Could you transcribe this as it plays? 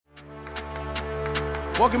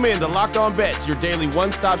Welcome in to Locked On Bets, your daily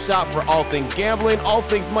one-stop shop for all things gambling, all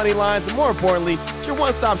things money lines, and more importantly, it's your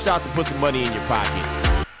one-stop shop to put some money in your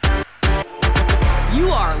pocket. You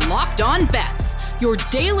are Locked On Bets, your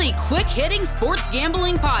daily quick-hitting sports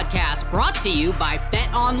gambling podcast brought to you by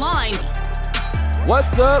Bet Online.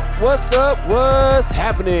 What's up? What's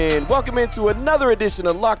happening? Welcome into another edition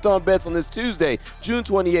of Locked On Bets on this Tuesday, June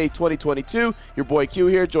 28, 2022. Your boy Q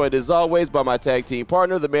here, joined as always by my tag team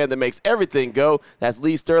partner, the man that makes everything go. That's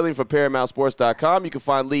Lee Sterling from ParamountSports.com. You can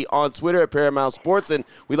find Lee on Twitter at Paramount Sports, and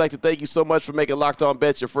we'd like to thank you so much for making Locked On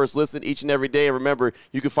Bets your first listen each and every day. And remember,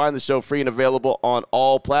 you can find the show free and available on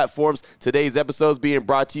all platforms. Today's episode is being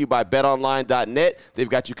brought to you by BetOnline.net. They've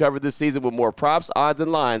got you covered this season with more props, odds,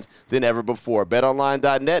 and lines than ever before. BetOnline.net,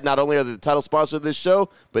 not only are they the title sponsor of this show,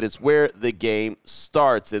 but it's where the game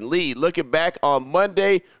starts. And Lee, looking back on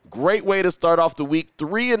Monday, great way to start off the week,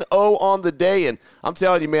 3-0 on the day. And I'm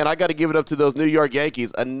telling you, man, I got to give it up to those New York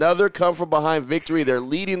Yankees. Another come-from-behind victory. They're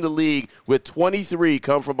leading the league with 23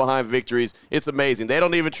 come-from-behind victories. It's amazing. They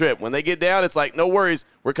don't even trip. When they get down, it's like, no worries,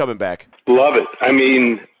 we're coming back. Love it. I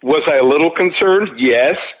mean, was I a little concerned?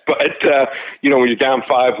 Yes. But, when you're down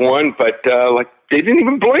 5-1, but, they didn't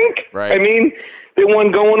even blink. Right. I mean, they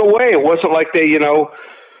won going away. It wasn't like they,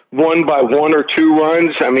 won by 1 or 2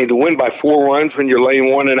 runs. I mean, to win by 4 runs when you're laying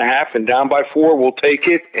 1.5 and down by 4, we'll take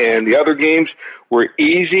it. And the other games were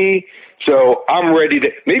easy. So I'm ready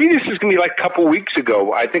to – maybe this is going to be like a couple weeks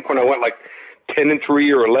ago. I think when I went like 10-3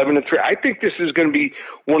 or 11-3, I think this is going to be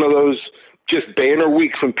one of those just banner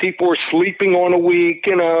weeks when people are sleeping on a week.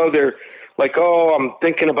 They're like, oh, I'm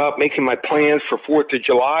thinking about making my plans for 4th of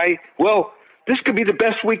July. Well, this could be the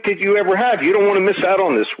best week that you ever have. You don't want to miss out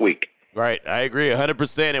on this week. Right. I agree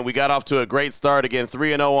 100%. And we got off to a great start. Again,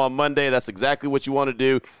 3-0 on Monday. That's exactly what you want to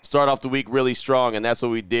do. Start off the week really strong, and that's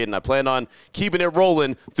what we did. And I plan on keeping it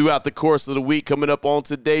rolling throughout the course of the week. Coming up on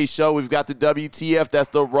today's show, we've got the WTF. That's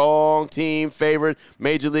the wrong team favorite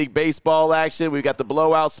Major League Baseball action. We've got the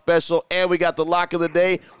blowout special, and we got the lock of the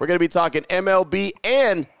day. We're going to be talking MLB,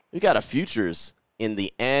 and we got a futures in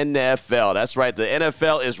the NFL. That's right. The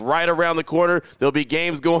NFL is right around the corner. There'll be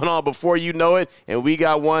games going on before you know it, and we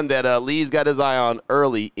got one that Lee's got his eye on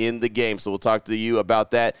early in the game. So we'll talk to you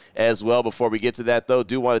about that as well. Before we get to that, though,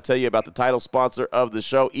 do want to tell you about the title sponsor of the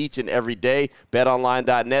show each and every day,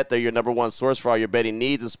 BetOnline.net. They're your number one source for all your betting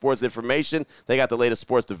needs and sports information. They got the latest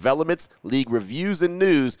sports developments, league reviews, and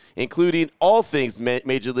news, including all things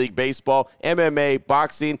Major League Baseball, MMA,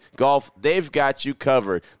 boxing, golf. They've got you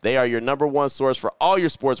covered. They are your number one source for all your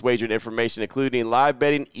sports wagering information, including live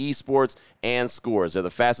betting, esports, and scores. They're the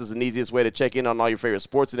fastest and easiest way to check in on all your favorite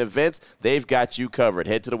sports and events. They've got you covered.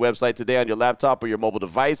 Head to the website today on your laptop or your mobile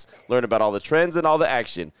device. Learn about all the trends and all the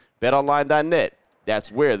action. BetOnline.net.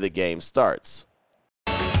 That's where the game starts.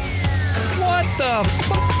 What the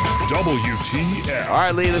WTF? All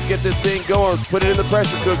right, Lee, let's get this thing going. Let's put it in the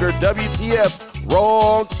pressure cooker. WTF.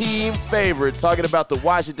 Wrong team favorite. Talking about the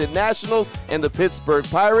Washington Nationals and the Pittsburgh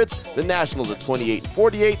Pirates. The Nationals are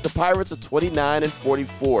 28-48. The Pirates are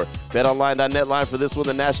 29-44. BetOnline.net line for this one.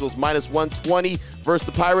 The Nationals minus 120 versus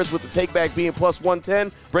the Pirates with the takeback being plus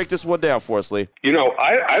 110. Break this one down for us, Lee.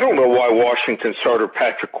 I don't know why Washington starter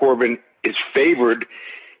Patrick Corbin is favored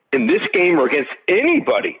in this game or against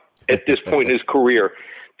anybody at this point in his career.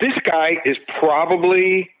 This guy is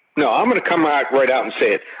probably... No, I'm going to come right out and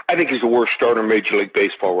say it. I think he's the worst starter in Major League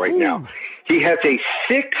Baseball right now. He has a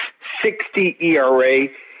 6.60 ERA,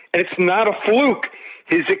 and it's not a fluke.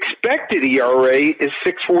 His expected ERA is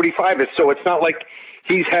 6.45, so it's not like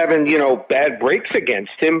he's having, bad breaks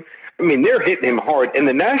against him. I mean, they're hitting him hard. And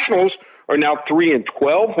the Nationals are now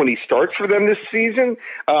 3-12 when he starts for them this season.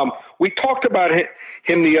 We talked about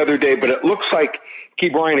him the other day, but it looks like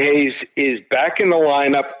Ke'Bryan Hayes is back in the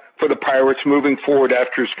lineup for the Pirates moving forward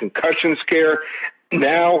after his concussion scare.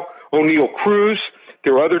 Now, O'Neal Cruz,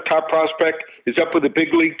 their other top prospect, is up with the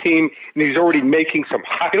big league team, and he's already making some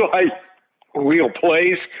highlight reel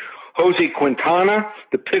plays. Jose Quintana,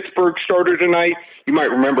 the Pittsburgh starter tonight, you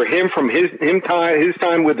might remember him from his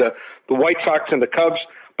time with the White Sox and the Cubs,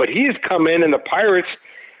 but he has come in, and the Pirates,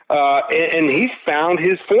 and he's found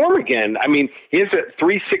his form again. I mean, he has a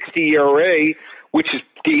 3.60 ERA, which is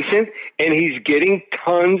decent, and he's getting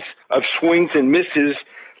tons of swings and misses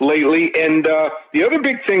lately. And the other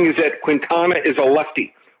big thing is that Quintana is a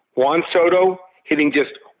lefty. Juan Soto hitting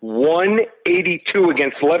just 182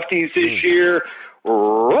 against lefties this year.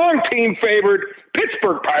 Wrong team favored.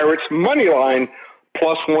 Pittsburgh Pirates, money line,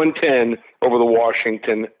 plus 110 over the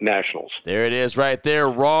Washington Nationals. There it is right there.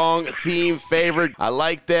 Wrong team favored. I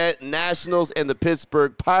like that. Nationals and the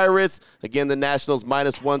Pittsburgh Pirates. Again, the Nationals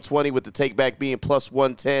minus 120 with the takeback being plus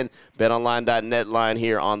 110. BetOnline.net line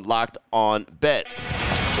here on Locked On Bets.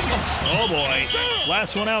 Oh, boy.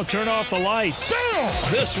 Last one out. Turn off the lights.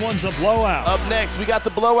 This one's a blowout. Up next, we got the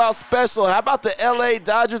blowout special. How about the L.A.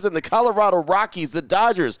 Dodgers and the Colorado Rockies? The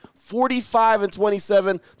Dodgers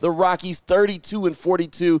 45-27. The Rockies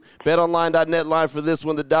 32-42. BetOnline.net line for this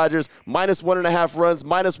one. The Dodgers minus 1.5 runs,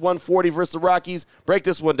 minus 140 versus the Rockies. Break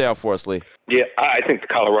this one down for us, Lee. Yeah, I think the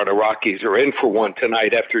Colorado Rockies are in for one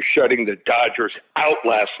tonight after shutting the Dodgers out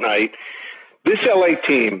last night. This L.A.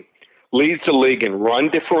 team leads the league in run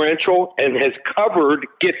differential and has covered,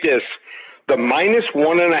 get this, the minus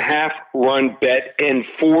 1.5 run bet in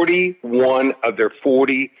 41 of their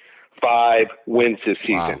 45 wins this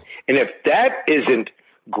season. Wow. And if that isn't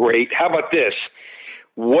great, how about this?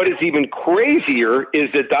 What is even crazier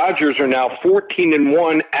is the Dodgers are now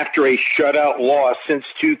 14-1 after a shutout loss since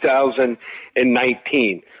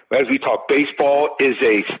 2019. As we talk, baseball is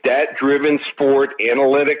a stat-driven sport,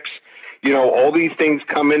 analytics. You know, all these things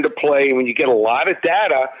come into play. When you get a lot of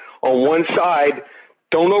data on one side,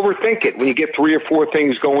 don't overthink it when you get 3 or 4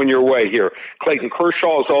 things going your way here. Clayton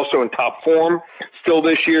Kershaw is also in top form still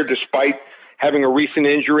this year, despite having a recent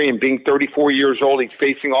injury and being 34 years old. He's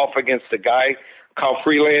facing off against a guy, Kyle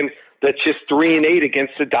Freeland, that's just 3-8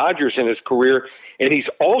 against the Dodgers in his career. And he's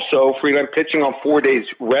also, Freeland, pitching on 4 days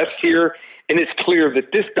rest here. And it's clear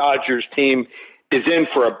that this Dodgers team is in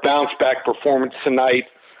for a bounce-back performance tonight.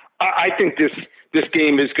 I think this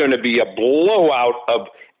game is going to be a blowout of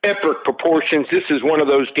epic proportions. This is one of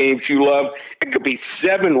those games you love. It could be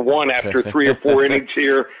 7-1 after 3 or 4 innings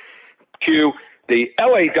here. Q, the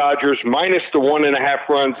L.A. Dodgers minus the 1.5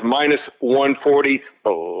 runs, minus 140.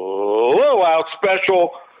 Blowout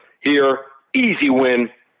special here. Easy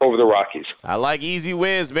win over the Rockies. I like easy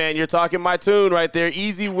wins, man. You're talking my tune right there.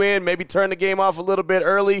 Easy win. Maybe turn the game off a little bit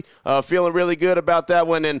early. Feeling really good about that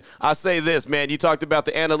one. And I say this, man, you talked about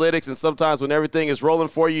the analytics, and sometimes when everything is rolling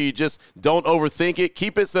for you, you just don't overthink it.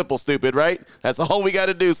 Keep it simple, stupid, right? That's all we got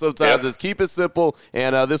to do sometimes is keep it simple.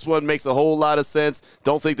 And this one makes a whole lot of sense.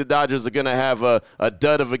 Don't think the Dodgers are going to have a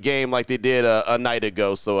dud of a game like they did a night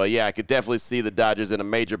ago. So, yeah, I could definitely see the Dodgers in a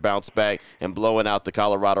major bounce back and blowing out the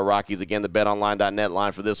Colorado Rockies. Again, the BetOnline.net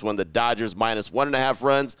line for this one, the Dodgers minus 1.5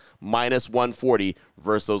 runs, minus 140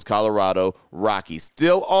 versus those Colorado Rockies.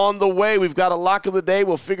 Still on the way. We've got a lock of the day.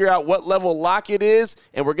 We'll figure out what level lock it is,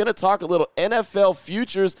 and we're going to talk a little NFL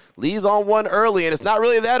futures. Lee's on one early, and it's not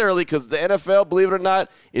really that early because the NFL, believe it or not,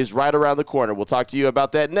 is right around the corner. We'll talk to you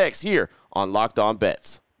about that next here on Locked On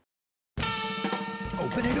Bets.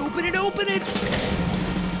 Open it, open it, open it.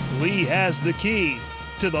 Lee has the key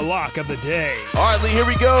to the lock of the day. All right, Lee, here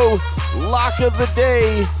we go. Lock of the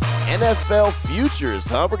day, NFL futures,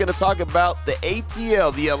 huh? We're going to talk about the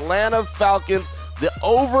ATL, the Atlanta Falcons, the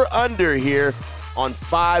over-under here on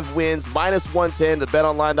 5 wins, minus 110. The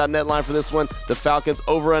BetOnline.net line for this one, the Falcons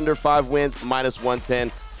over-under 5 wins, minus 110.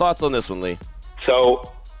 Thoughts on this one, Lee?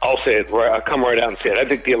 So I'll say it. I'll come right out and say it. I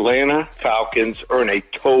think the Atlanta Falcons are in a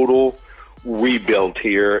total rebuild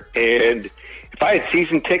here. And if I had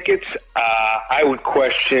season tickets, I would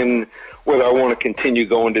question whether I want to continue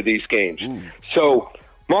going to these games. So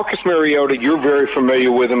Marcus Mariota, you're very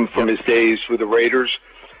familiar with him from his days with the Raiders.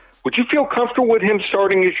 Would you feel comfortable with him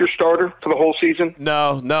starting as your starter for the whole season?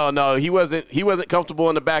 No. He wasn't comfortable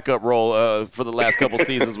in the backup role for the last couple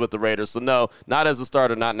seasons with the Raiders. So, no, not as a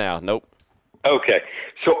starter, not now. Nope. Okay.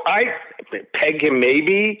 So I peg him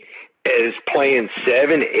maybe as playing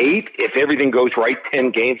 7, 8. If everything goes right,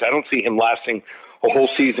 10 games. I don't see him lasting a whole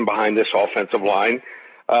season behind this offensive line.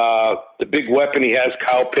 The big weapon he has,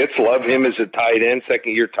 Kyle Pitts, love him as a tight end,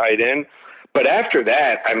 second-year tight end. But after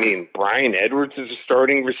that, I mean, Brian Edwards is a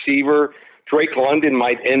starting receiver. Drake London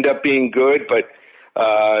might end up being good, but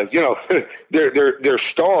their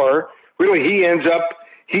star, really,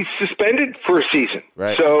 he's suspended for a season.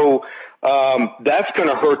 Right. So that's going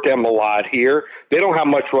to hurt them a lot here. They don't have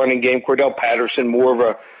much running game. Cordell Patterson, more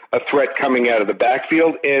of a threat coming out of the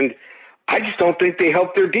backfield, and I just don't think they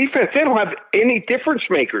help their defense. They don't have any difference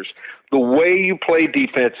makers. The way you play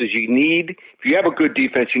defense is if you have a good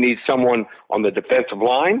defense, you need someone on the defensive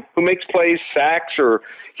line who makes plays, sacks, or,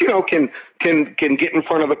 can get in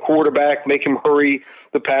front of the quarterback, make him hurry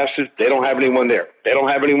the passes. They don't have anyone there. They don't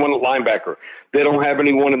have anyone at linebacker. They don't have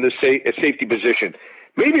anyone in the safety position.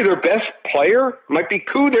 Maybe their best player might be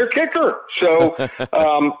Koo, their kicker. So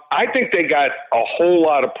I think they got a whole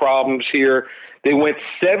lot of problems here. They went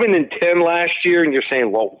 7-10 last year, and you're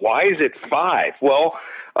saying, well, why is it 5? Well,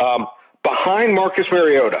 behind Marcus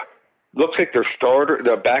Mariota, looks like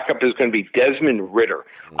the backup is going to be Desmond Ridder.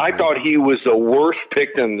 I thought he was the worst pick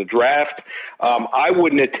in the draft. I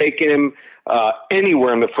wouldn't have taken him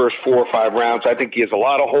anywhere in the first 4 or 5 rounds. I think he has a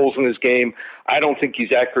lot of holes in his game. I don't think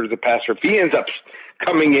he's accurate as a passer. If he ends up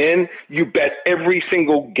coming in, you bet every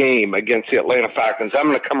single game against the Atlanta Falcons. I'm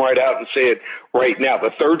going to come right out and say it right now.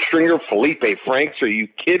 The third stringer, Felipe Franks, are you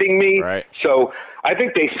kidding me? Right. So I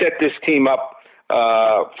think they set this team up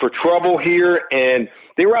for trouble here, and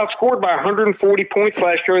they were outscored by 140 points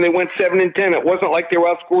last year, and they went 7-10. It wasn't like they were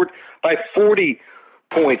outscored by 40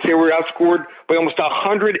 points. They were outscored by almost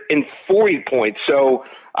 140 points. So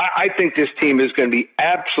I think this team is going to be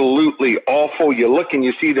absolutely awful. You look and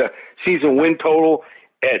you see the season win total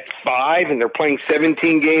at 5, and they're playing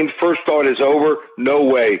 17 games. First thought is over. No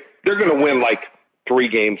way. They're going to win like 3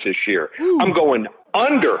 games this year. I'm going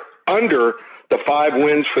under the 5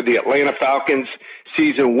 wins for the Atlanta Falcons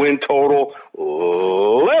season win total.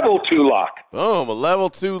 Level 2 lock. Boom, a level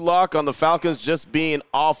 2 lock on the Falcons just being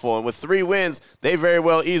awful. And with 3 wins, they very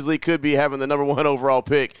well easily could be having the number 1 overall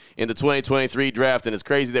pick in the 2023 draft. And it's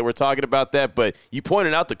crazy that we're talking about that, but you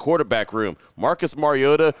pointed out the quarterback room. Marcus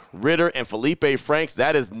Mariota, Ridder, and Felipe Franks,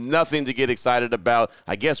 that is nothing to get excited about.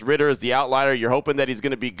 I guess Ridder is the outlier. You're hoping that he's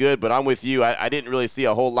going to be good, but I'm with you. I didn't really see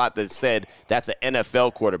a whole lot that said that's an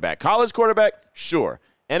NFL quarterback. College quarterback, sure.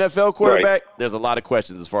 NFL quarterback, right. There's a lot of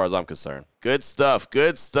questions as far as I'm concerned. Good stuff.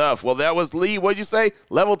 Good stuff. Well, that was Lee. What'd you say?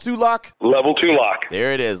 Level 2 lock? Level 2 lock.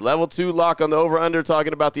 There it is. Level 2 lock on the over-under,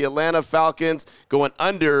 talking about the Atlanta Falcons going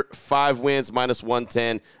under 5 wins, minus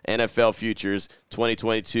 110 NFL futures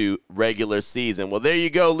 2022 regular season. Well, there you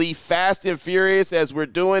go, Lee. Fast and furious as we're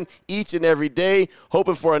doing each and every day.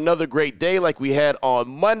 Hoping for another great day like we had on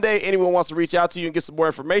Monday. Anyone wants to reach out to you and get some more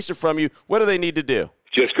information from you, what do they need to do?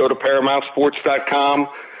 Just go to ParamountSports.com.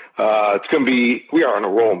 It's going to be, we are on a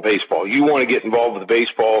roll in baseball. You want to get involved with the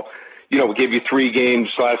baseball. You know, we gave you 3 games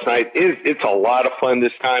last night. It's a lot of fun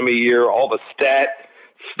this time of year. All the stats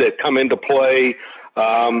that come into play.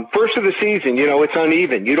 First of the season, you know, it's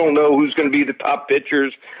uneven. You don't know who's going to be the top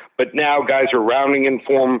pitchers, but now guys are rounding in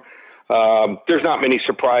form. There's not many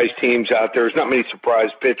surprise teams out there. There's not many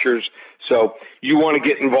surprise pitchers. So you want to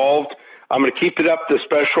get involved. I'm going to keep it up, the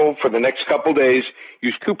special, for the next couple days.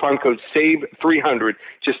 Use coupon code SAVE300,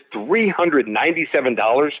 just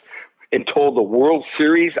 $397 until the World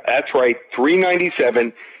Series. That's right,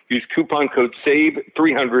 $397. Use coupon code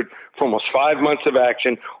SAVE300 for almost 5 months of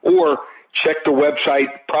action. Or check the website.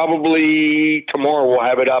 Probably tomorrow we'll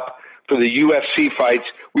have it up for the UFC fights.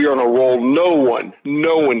 We are on a roll. No one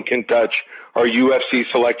can touch our UFC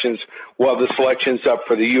selections. We'll have the selections up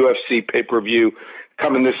for the UFC pay-per-view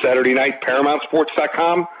coming this Saturday night.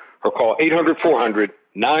 ParamountSports.com or call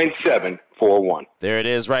 800-400-9741. There it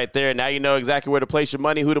is right there. Now you know exactly where to place your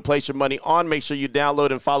money, who to place your money on. Make sure you download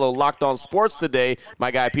and follow Locked On Sports today. My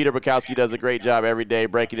guy Peter Bukowski does a great job every day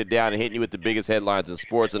breaking it down and hitting you with the biggest headlines in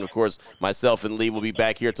sports. And, of course, myself and Lee will be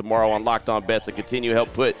back here tomorrow on Locked On Bets to continue to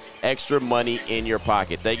help put extra money in your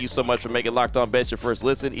pocket. Thank you so much for making Locked On Bets your first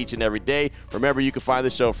listen each and every day. Remember, you can find the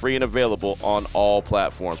show free and available on all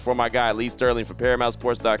platforms. For my guy Lee Sterling from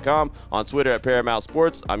ParamountSports.com, on Twitter at Paramount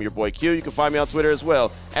Sports, I'm your boy Q. You can find me on Twitter as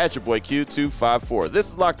well at your boy Q254. This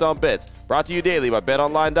is Locked On Bets, brought to you daily by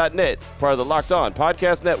BetOnline.net, part of the Locked On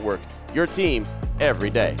Podcast Network, your team every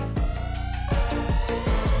day.